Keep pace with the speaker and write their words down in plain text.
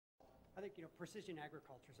I think, precision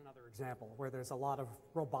agriculture is another example where there's a lot of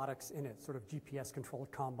robotics in it, sort of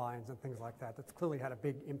GPS-controlled combines and things like that. That's clearly had a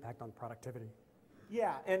big impact on productivity.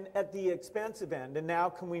 Yeah, and at the expensive end, and now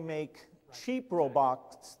can we make cheap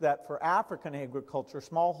robots that for African agriculture,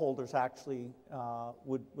 smallholders actually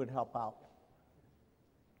would help out?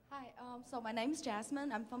 Hi, so my name is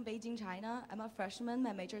Jasmine. I'm from Beijing, China. I'm a freshman.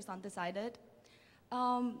 My major is undecided.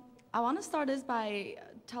 I want to start this by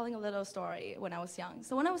telling a little story when I was young.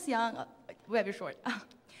 So when I was young, very short,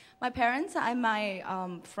 my parents and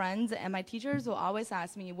my friends and my teachers will always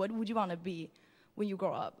ask me, what would you want to be when you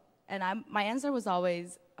grow up? And my answer was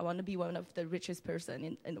always, I want to be one of the richest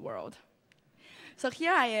person in the world. So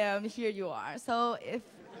here I am, here you are. So if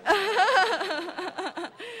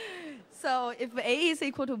so if A is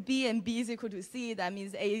equal to B and B is equal to C, that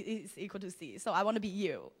means A is equal to C. So I want to be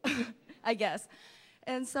you, I guess.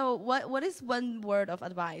 And so what is one word of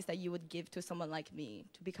advice that you would give to someone like me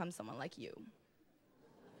to become someone like you?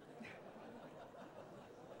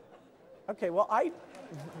 Okay, well, I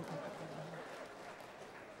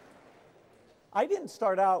didn't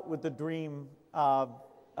start out with the dream of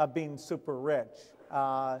being super rich.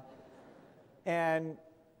 And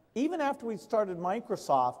even after we started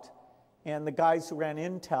Microsoft and the guys who ran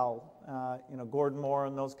Intel, Gordon Moore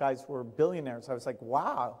and those guys were billionaires, I was like,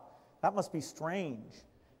 wow, that must be strange.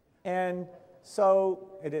 And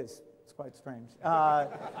so it is. It's quite strange.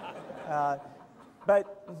 But,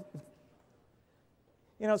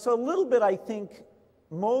 so a little bit, I think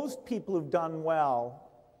most people who've done well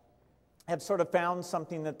have sort of found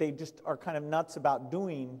something that they just are kind of nuts about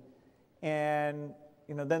doing, and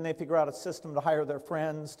then they figure out a system to hire their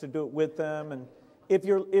friends to do it with them. And if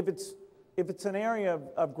it's an area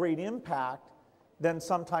of great impact, then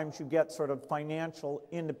sometimes you get sort of financial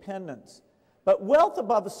independence. But wealth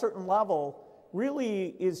above a certain level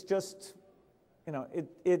really is just,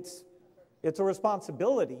 it's a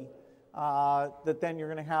responsibility that then you're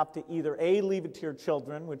going to have to either A, leave it to your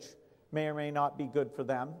children, which may or may not be good for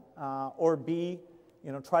them, or B,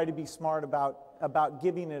 try to be smart about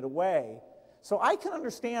giving it away. So I can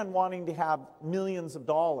understand wanting to have millions of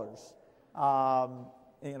dollars.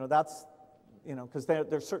 That's, because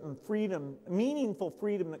there's certain freedom, meaningful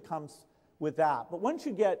freedom that comes with that. But once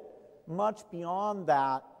you get much beyond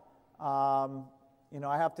that, I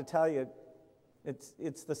have to tell you,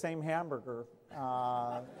 it's the same hamburger.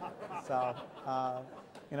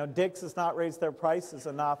 Dick's has not raised their prices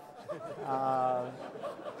enough.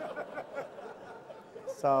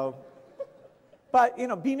 But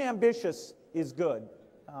being ambitious is good.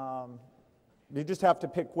 You just have to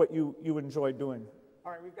pick what you enjoy doing.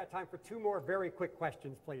 All right, we've got time for two more very quick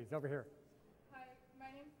questions, please. Over here. Hi, my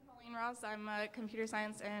name is Pauline Ross. I'm a computer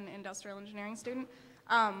science and industrial engineering student.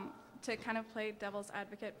 To kind of play devil's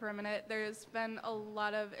advocate for a minute, there's been a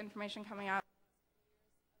lot of information coming out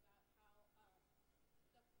about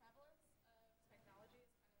how the prevalence of technologies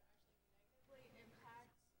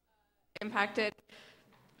impacted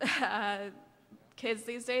kids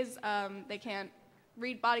these days. They can't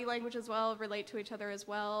read body language as well, relate to each other as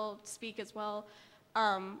well, speak as well.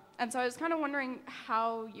 And so I was kind of wondering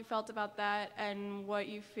how you felt about that and what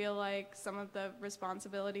you feel like some of the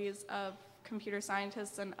responsibilities of computer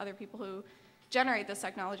scientists and other people who generate this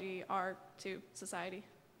technology are to society.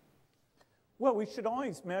 Well, we should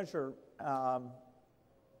always measure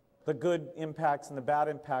the good impacts and the bad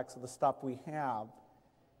impacts of the stuff we have.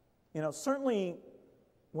 Certainly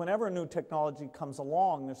whenever a new technology comes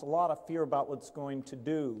along, there's a lot of fear about what it's going to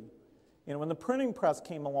do. When the printing press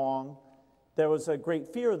came along, there was a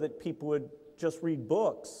great fear that people would just read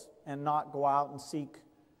books and not go out and seek,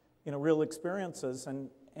 real experiences.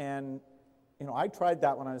 And I tried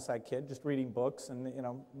that when I was a kid, just reading books, and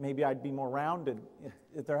maybe I'd be more rounded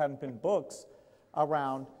if there hadn't been books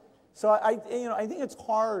around. So I think it's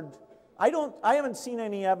hard. I haven't seen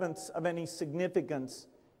any evidence of any significance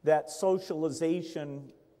that socialization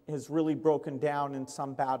has really broken down in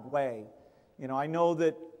some bad way. I know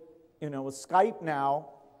that with Skype now,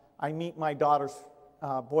 I meet my daughter's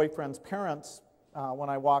boyfriend's parents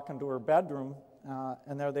when I walk into her bedroom,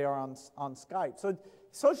 and there they are on Skype. So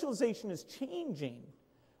socialization is changing,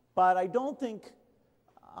 but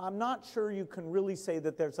I'm not sure you can really say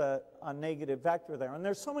that there's a negative vector there. And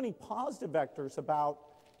there's so many positive vectors about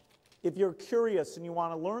if you're curious and you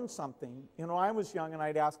want to learn something. I was young and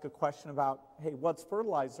I'd ask a question about, hey, what's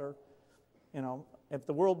fertilizer? If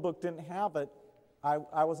the World Book didn't have it,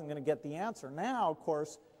 I wasn't going to get the answer. Now, of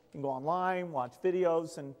course, you can go online, watch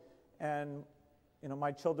videos, and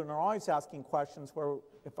my children are always asking questions where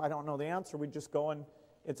if I don't know the answer, we just go and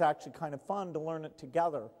it's actually kind of fun to learn it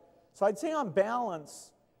together. So I'd say on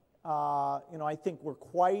balance, I think we're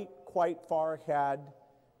quite quite far ahead.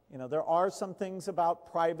 You know, there are some things about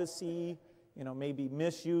privacy, you know, maybe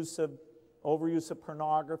overuse of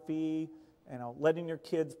pornography, you know, letting your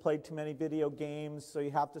kids play too many video games, so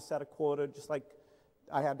you have to set a quota, just like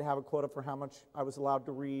I had to have a quota for how much I was allowed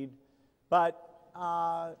to read. But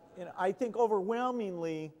you know, I think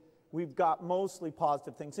overwhelmingly we've got mostly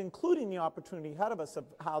positive things, including the opportunity ahead of us of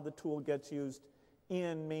how the tool gets used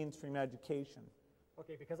in mainstream education.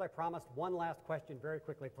 Okay, because I promised one last question very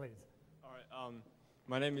quickly, please. All right.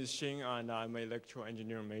 My name is Xing, and I'm an electrical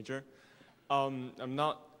engineering major. I'm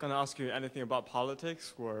not going to ask you anything about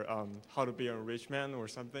politics or how to be a rich man or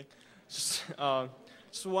something. Just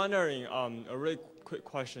wondering, a really quick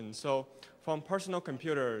question. So from personal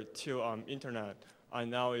computer to internet, and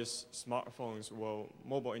now is smartphones, well,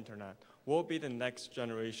 mobile internet. What will be the next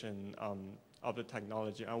generation of the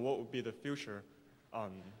technology, and what will be the future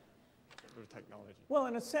of technology? Well,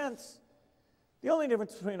 in a sense, the only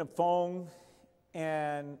difference between a phone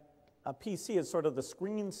and a PC is sort of the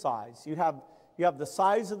screen size. You have the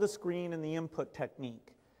size of the screen and the input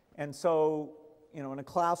technique. And so, you know, in a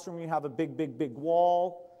classroom you have a big, big, big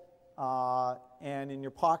wall, and in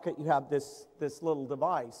your pocket you have this little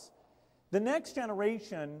device. The next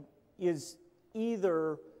generation is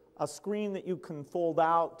either a screen that you can fold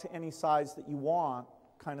out to any size that you want,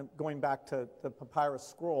 kind of going back to the papyrus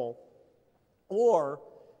scroll, or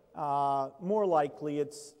more likely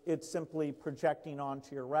it's simply projecting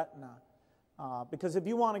onto your retina. Because if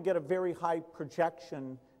you want to get a very high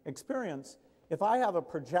projection experience, if I have a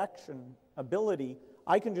projection ability,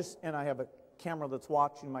 I can just, and I have a camera that's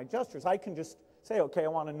watching my gestures, I can just say, okay, I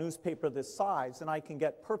want a newspaper this size, and I can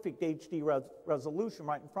get perfect HD resolution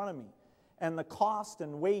right in front of me. And the cost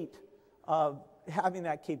and weight of having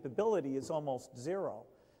that capability is almost zero.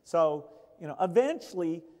 So, you know,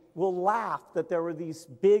 eventually we'll laugh that there were these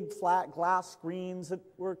big flat glass screens that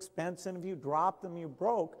were expensive. If you dropped them, you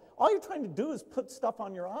broke. All you're trying to do is put stuff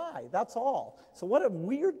on your eye, that's all. So what a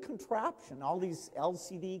weird contraption, all these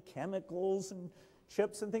LCD chemicals and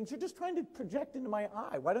chips and things. You're just trying to project into my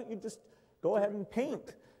eye. Why don't you just go ahead and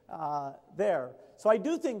paint there? So I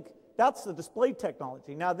do think that's the display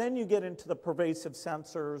technology. Now then you get into the pervasive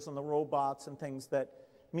sensors and the robots and things that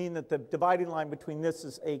mean that the dividing line between this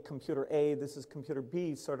is a computer A, this is computer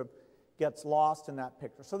B, sort of gets lost in that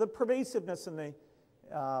picture. So the pervasiveness and the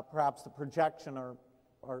perhaps the projection are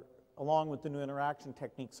along with the new interaction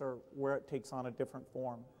techniques are where it takes on a different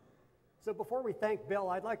form. So before we thank Bill,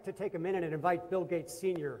 I'd like to take a minute and invite Bill Gates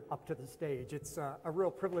Sr. up to the stage. It's a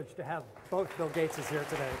real privilege to have both Bill Gateses here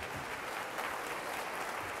today.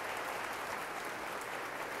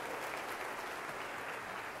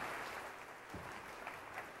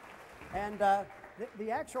 And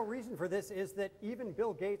the actual reason for this is that even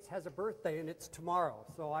Bill Gates has a birthday, and it's tomorrow.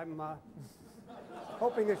 So I'm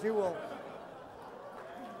hoping that you will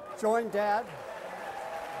join Dad.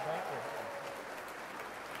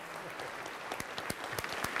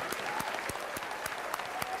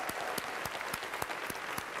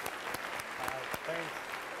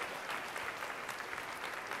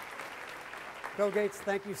 Bill Gates,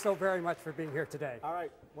 thank you so very much for being here today. All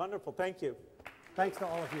right, wonderful, thank you. Thanks to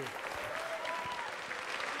all of you.